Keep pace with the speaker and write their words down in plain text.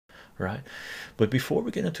right? But before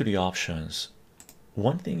we get into the options,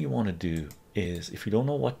 one thing you want to do is, if you don't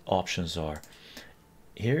know what options are,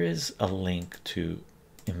 here is a link to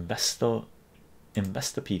Investopedia.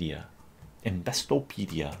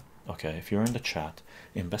 Okay, if you're in the chat,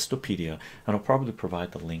 Investopedia, and I'll probably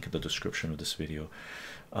provide the link in the description of this video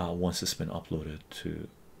once it's been uploaded to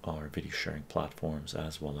our video sharing platforms,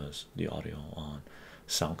 as well as the audio on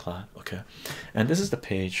SoundCloud. Okay, and this is the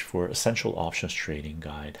page for essential options trading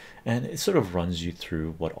guide, and it sort of runs you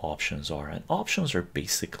through what options are. And options are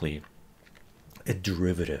basically a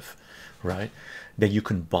derivative, right, that you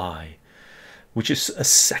can buy, which is a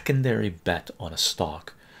secondary bet on a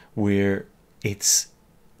stock, where it's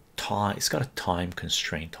got a time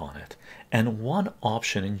constraint on it, and one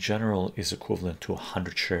option in general is equivalent to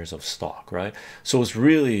 100 shares of stock, right? So it's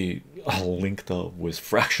really linked up with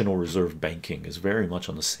fractional reserve banking. Is very much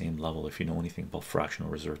on the same level, if you know anything about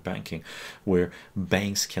fractional reserve banking, where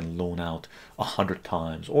banks can loan out 100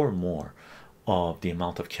 times or more of the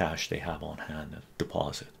amount of cash they have on hand at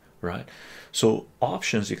deposit, right? So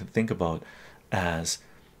options you can think about as,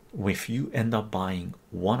 if you end up buying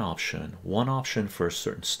one option for a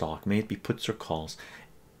certain stock, may it be puts or calls,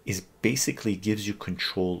 is basically gives you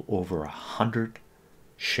control over 100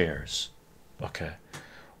 shares, okay,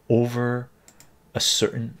 over a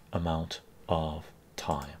certain amount of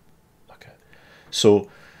time. Okay, so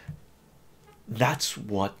that's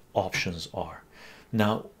what options are.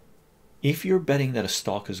 Now, if you're betting that a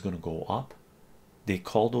stock is going to go up, they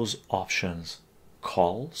call those options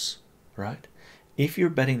calls, right? If you're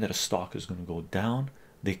betting that a stock is going to go down,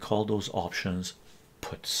 they call those options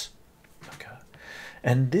puts. Okay,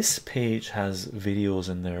 and this page has videos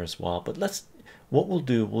in there as well, but what we'll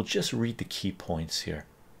do, we'll just read the key points here.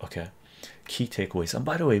 Okay, key takeaways. And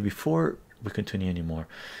by the way, before we continue anymore,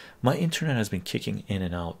 my internet has been kicking in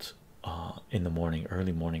and out in the morning.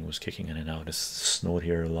 Early morning was kicking in and out. It's snowed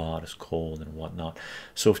here a lot, it's cold and whatnot.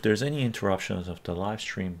 So if there's any interruptions, if the live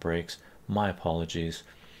stream breaks, my apologies,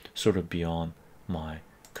 sort of beyond my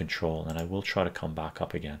control, and I will try to come back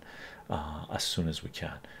up again as soon as we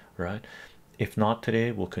can, right? If not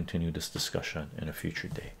today, we'll continue this discussion in a future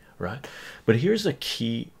day, right? But here's the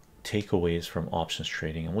key takeaways from options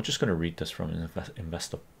trading, and we're just going to read this from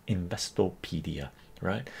Investopedia,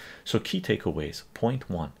 right? So key takeaways. Point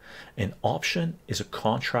one: an option is a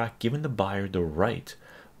contract giving the buyer the right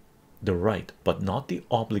but not the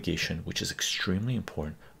obligation, which is extremely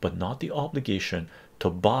important, but not the obligation to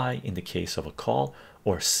buy in the case of a call,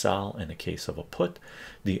 or sell in the case of a put,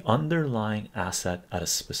 the underlying asset at a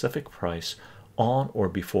specific price on or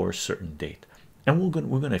before a certain date. And we're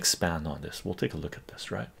going to expand on this. We'll take a look at this,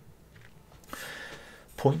 right?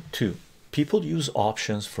 Point two: people use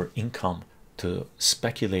options for income, to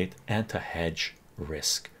speculate and to hedge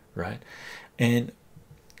risk, right? And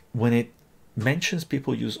when it mentions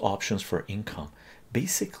people use options for income,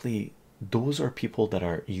 basically those are people that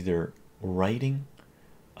are either writing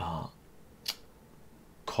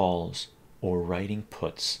calls or writing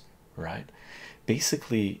puts, right?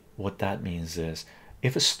 Basically what that means is,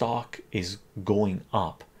 if a stock is going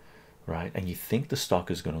up, right, and you think the stock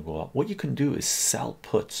is going to go up, what you can do is sell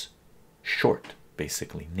puts short,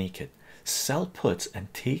 basically naked, sell puts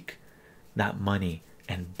and take that money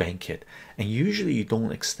and bank it. And usually you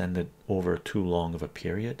don't extend it over too long of a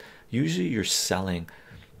period. Usually you're selling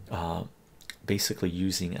basically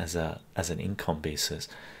using as an income basis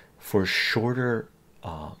for a shorter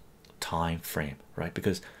time frame, right?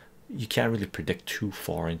 Because you can't really predict too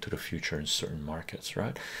far into the future in certain markets,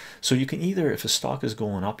 right? So you can either, if a stock is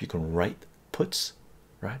going up, you can write puts,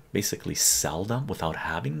 right, basically sell them without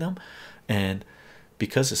having them, and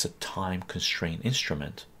because it's a time constrained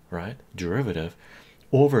instrument, right, derivative,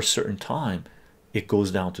 over a certain time it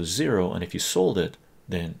goes down to zero, and if you sold it,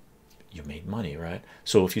 then you made money, right?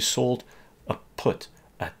 So if you sold a put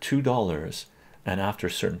at $2, and after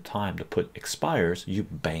a certain time the put expires, you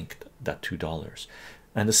banked that $2.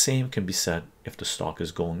 And the same can be said if the stock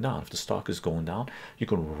is going down. If the stock is going down, you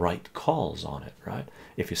can write calls on it, right?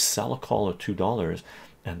 If you sell a call at $2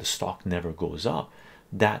 and the stock never goes up,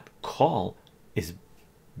 that call is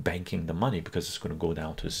banking the money because it's going to go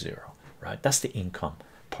down to zero, right? That's the income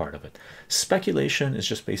part of it. Speculation is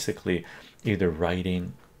just basically either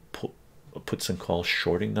writing puts and calls,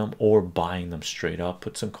 shorting them, or buying them straight up,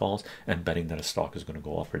 puts and calls, and betting that a stock is going to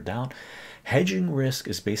go up or down. Hedging risk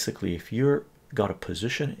is basically if you're got a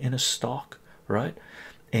position in a stock, right,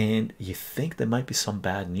 and you think there might be some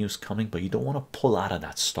bad news coming, but you don't want to pull out of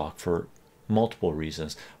that stock for multiple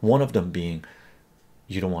reasons, one of them being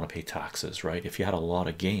you don't want to pay taxes, right? If you had a lot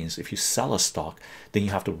of gains, if you sell a stock, then you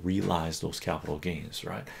have to realize those capital gains,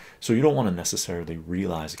 right? So you don't want to necessarily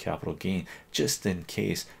realize a capital gain just in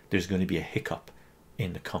case there's going to be a hiccup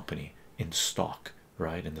in the company, in stock,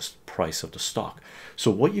 right, in the price of the stock.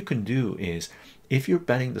 So what you can do is, if you're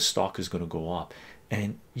betting the stock is going to go up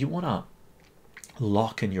and you want to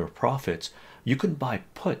lock in your profits, you can buy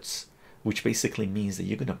puts, which basically means that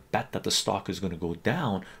you're going to bet that the stock is going to go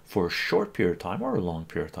down for a short period of time or a long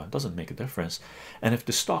period of time, doesn't make a difference. And if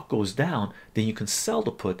the stock goes down, then you can sell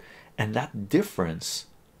the put, and that difference,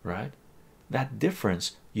 right, that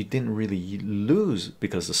difference, you didn't really lose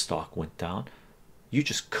because the stock went down, you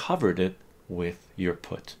just covered it with your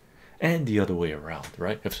put. And the other way around,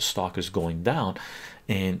 right? If the stock is going down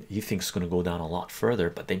and you think it's going to go down a lot further,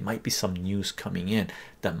 but there might be some news coming in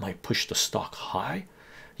that might push the stock high,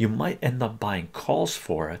 you might end up buying calls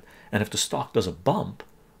for it. And if the stock does a bump,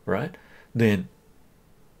 right, then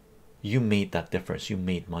you made that difference, you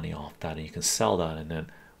made money off that, and you can sell that and then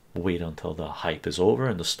wait until the hype is over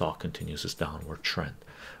and the stock continues its downward trend,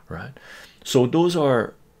 right? So those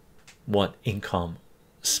are what income,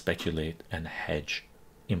 speculate, and hedge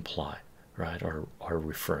imply, right, or are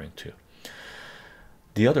referring to.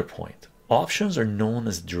 The other point, options are known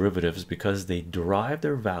as derivatives because they derive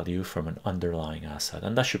their value from an underlying asset,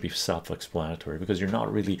 and that should be self-explanatory, because you're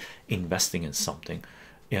not really investing in something,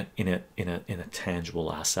 in a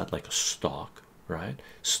tangible asset like a stock, right?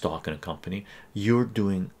 Stock in a company. You're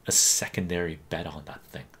doing a secondary bet on that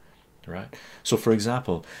thing, right? So for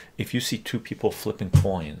example, if you see two people flipping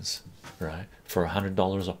coins, right, for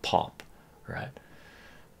 $100 a pop, right,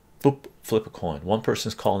 flip a coin, one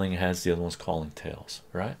person's calling heads, the other one's calling tails,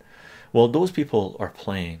 right? Well, those people are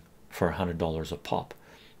playing for $100 a pop,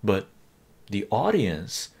 but the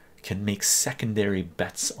audience can make secondary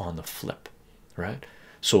bets on the flip, right?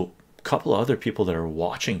 So a couple of other people that are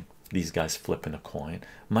watching these guys flipping a coin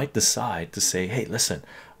might decide to say, hey, listen,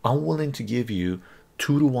 I'm willing to give you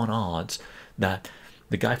 2-to-1 odds that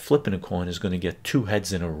the guy flipping a coin is going to get 2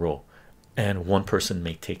 heads in a row, and one person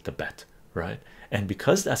may take the bet, right? And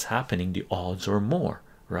because that's happening, the odds are more,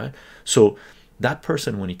 right? So that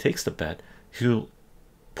person, when he takes the bet, he'll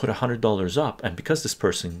put $100 up, and because this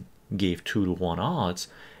person gave 2-to-1 odds,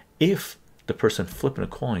 if the person flipping a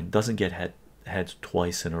coin doesn't get heads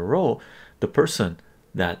twice in a row, the person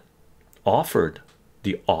that offered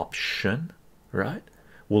the option, right,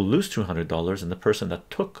 will lose $200, and the person that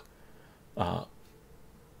took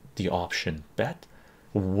the option bet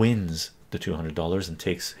wins the $200 and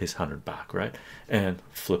takes his 100 back, right? And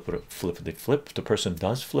flip, the person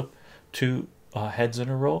does flip 2 heads in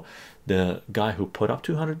a row, the guy who put up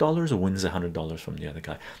 $200 wins $100 from the other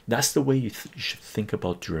guy. That's the way you should think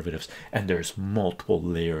about derivatives. And there's multiple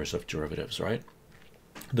layers of derivatives, right?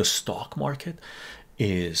 The stock market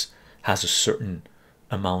has a certain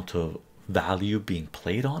amount of value being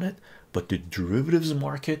played on it, but the derivatives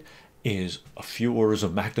market is a few orders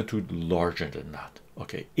of magnitude larger than that.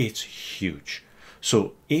 Okay, it's huge.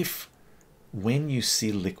 So if, when you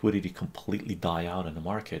see liquidity completely die out in the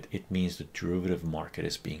market, it means the derivative market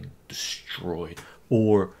is being destroyed,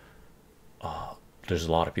 or there's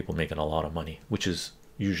a lot of people making a lot of money, which is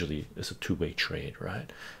usually a two-way trade,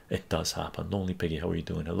 right? It does happen. Lonely Piggy, how are you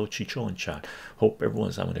doing? Hello, Chycho and chat. Hope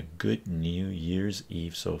everyone's having a good New Year's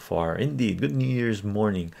Eve so far. Indeed, good New Year's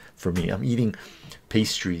morning for me. I'm eating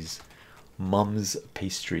pastries, Mum's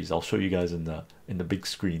pastries. I'll show you guys in the big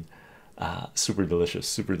screen. Super delicious,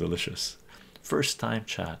 super delicious. First time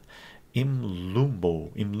chat.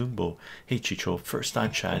 Imlumbo. Hey Chycho, first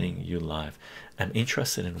time chatting you live. I'm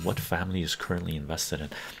interested in what family is currently invested in.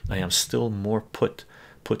 I am still more puts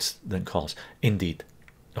than calls. Indeed.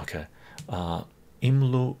 Okay.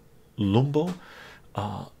 Imlumbo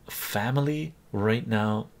family right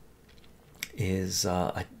now is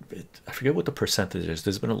I forget what the percentage is.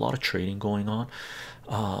 There's been a lot of trading going on.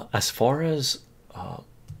 As far as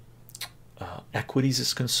equities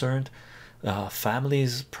is concerned,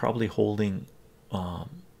 families probably holding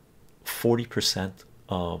 40%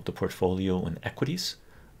 of the portfolio in equities.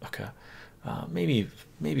 Okay, maybe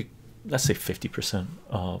let's say 50%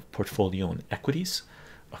 of portfolio in equities.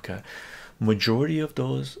 Okay, majority of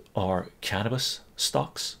those are cannabis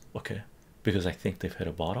stocks. Okay, because I think they've hit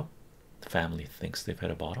a bottom. The family thinks they've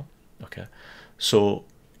hit a bottom. Okay, so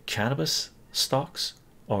cannabis stocks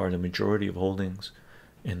are the majority of holdings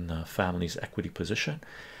in the family's equity position.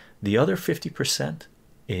 The other 50%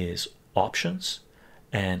 is options,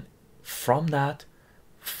 and from that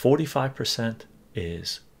 45%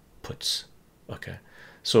 is puts. Okay,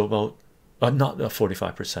 so about not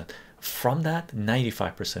 45%. From that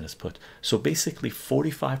 95% is put. So basically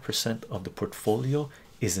 45% of the portfolio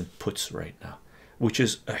is in puts right now, which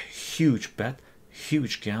is a huge bet,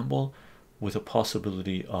 huge gamble, with a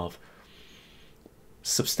possibility of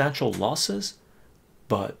substantial losses,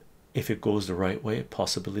 but if it goes the right way,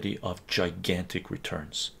 possibility of gigantic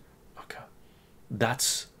returns. Okay,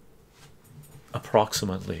 that's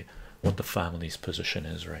approximately what the family's position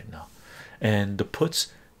is right now. And the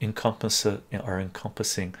puts are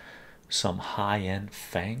encompassing some high-end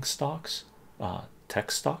FANG stocks,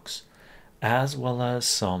 tech stocks, as well as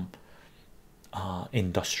some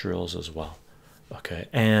industrials as well. Okay,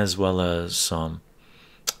 as well as some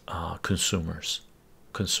consumer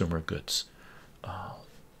goods,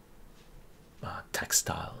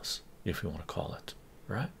 textiles, if you want to call it,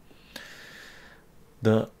 right?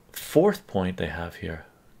 The fourth point they have here,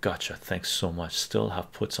 gotcha, thanks so much. Still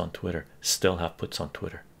have puts on Twitter, still have puts on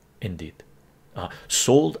Twitter, indeed.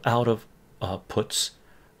 Sold out of puts.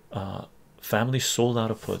 Family sold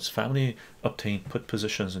out of puts. Family obtained put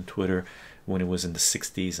positions in Twitter when it was in the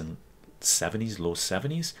 60s and 70s, low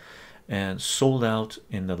 70s, and sold out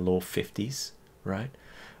in the low 50s, right?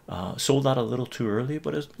 Sold out a little too early,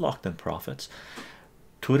 but it's locked in profits.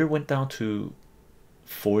 Twitter went down to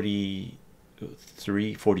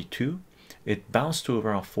 43, 42. It bounced to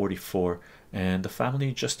around 44, and the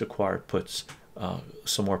family just acquired puts,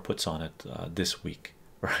 some more puts on it this week,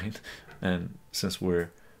 right? And since we're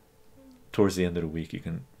towards the end of the week, you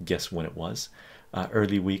can guess when it was,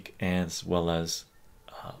 early week as well as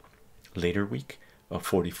later week, a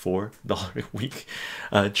 $44 a week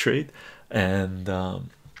trade, and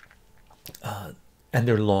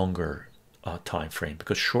they're longer time frame,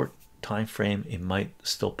 because short time frame it might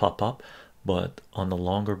still pop up, but on the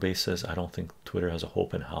longer basis I don't think Twitter has a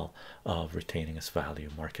hope in hell of retaining its value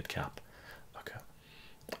market cap. Okay,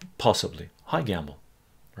 possibly high gamble,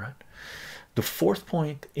 right? The fourth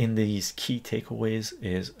point in these key takeaways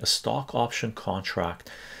is a stock option contract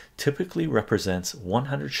typically represents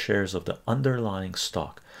 100 shares of the underlying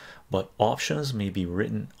stock, but options may be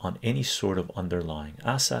written on any sort of underlying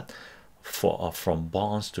asset, from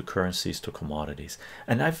bonds to currencies to commodities.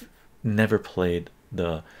 And I've never played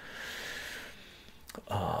the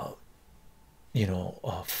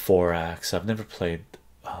forex. I've never played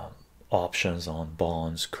options on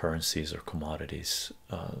bonds, currencies, or commodities.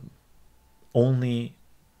 Only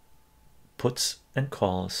puts and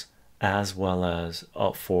calls, as well as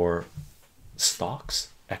for stocks,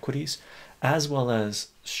 equities, as well as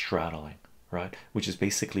straddling, right? Which is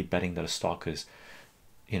basically betting that a stock is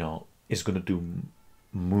going to do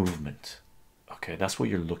movement. Okay, that's what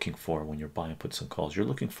you're looking for when you're buying puts and calls. You're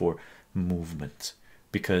looking for movement,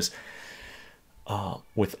 because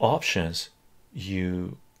with options,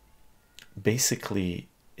 you basically,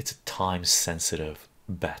 it's a time sensitive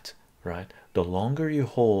bet, right? The longer you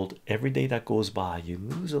hold, every day that goes by, you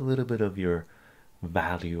lose a little bit of your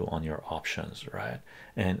value on your options, right?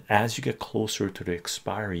 And as you get closer to the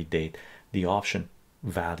expiry date, the option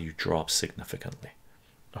value drops significantly.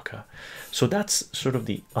 Okay, so that's sort of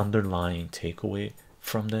the underlying takeaway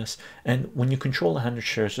from this. And when you control 100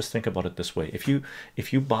 shares, just think about it this way: if you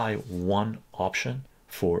buy one option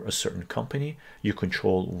for a certain company, you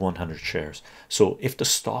control 100 shares. So if the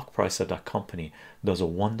stock price of that company does a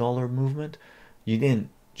 $1 movement, you didn't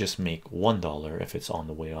just make $1 if it's on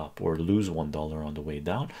the way up, or lose $1 on the way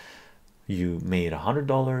down. You made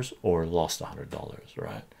 $100 or lost $100,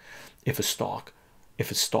 right? If a stock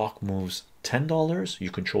moves $10,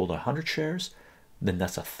 you control the 100 shares, then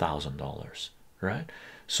that's $1,000, right?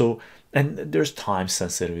 So, and there's time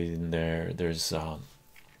sensitivity in there. There's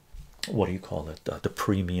what do you call it, the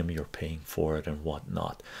premium you're paying for it and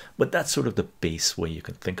whatnot, but that's sort of the base way you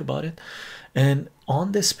can think about it. And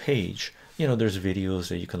on this page, there's videos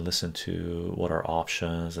that you can listen to, what are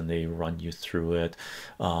options, and they run you through it.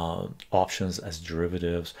 Options as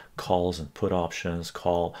derivatives, calls and put options,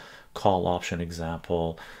 call option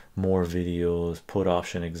example, more videos, put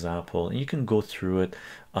option example, and you can go through it.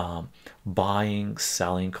 Buying,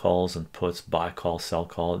 selling calls and puts, buy call, sell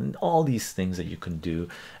call, and all these things that you can do.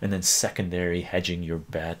 And then secondary, hedging your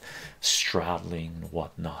bet, straddling and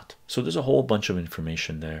whatnot. So there's a whole bunch of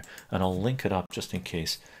information there, and I'll link it up just in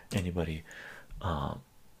case anybody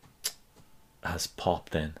has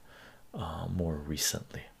popped in more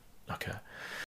recently. Okay,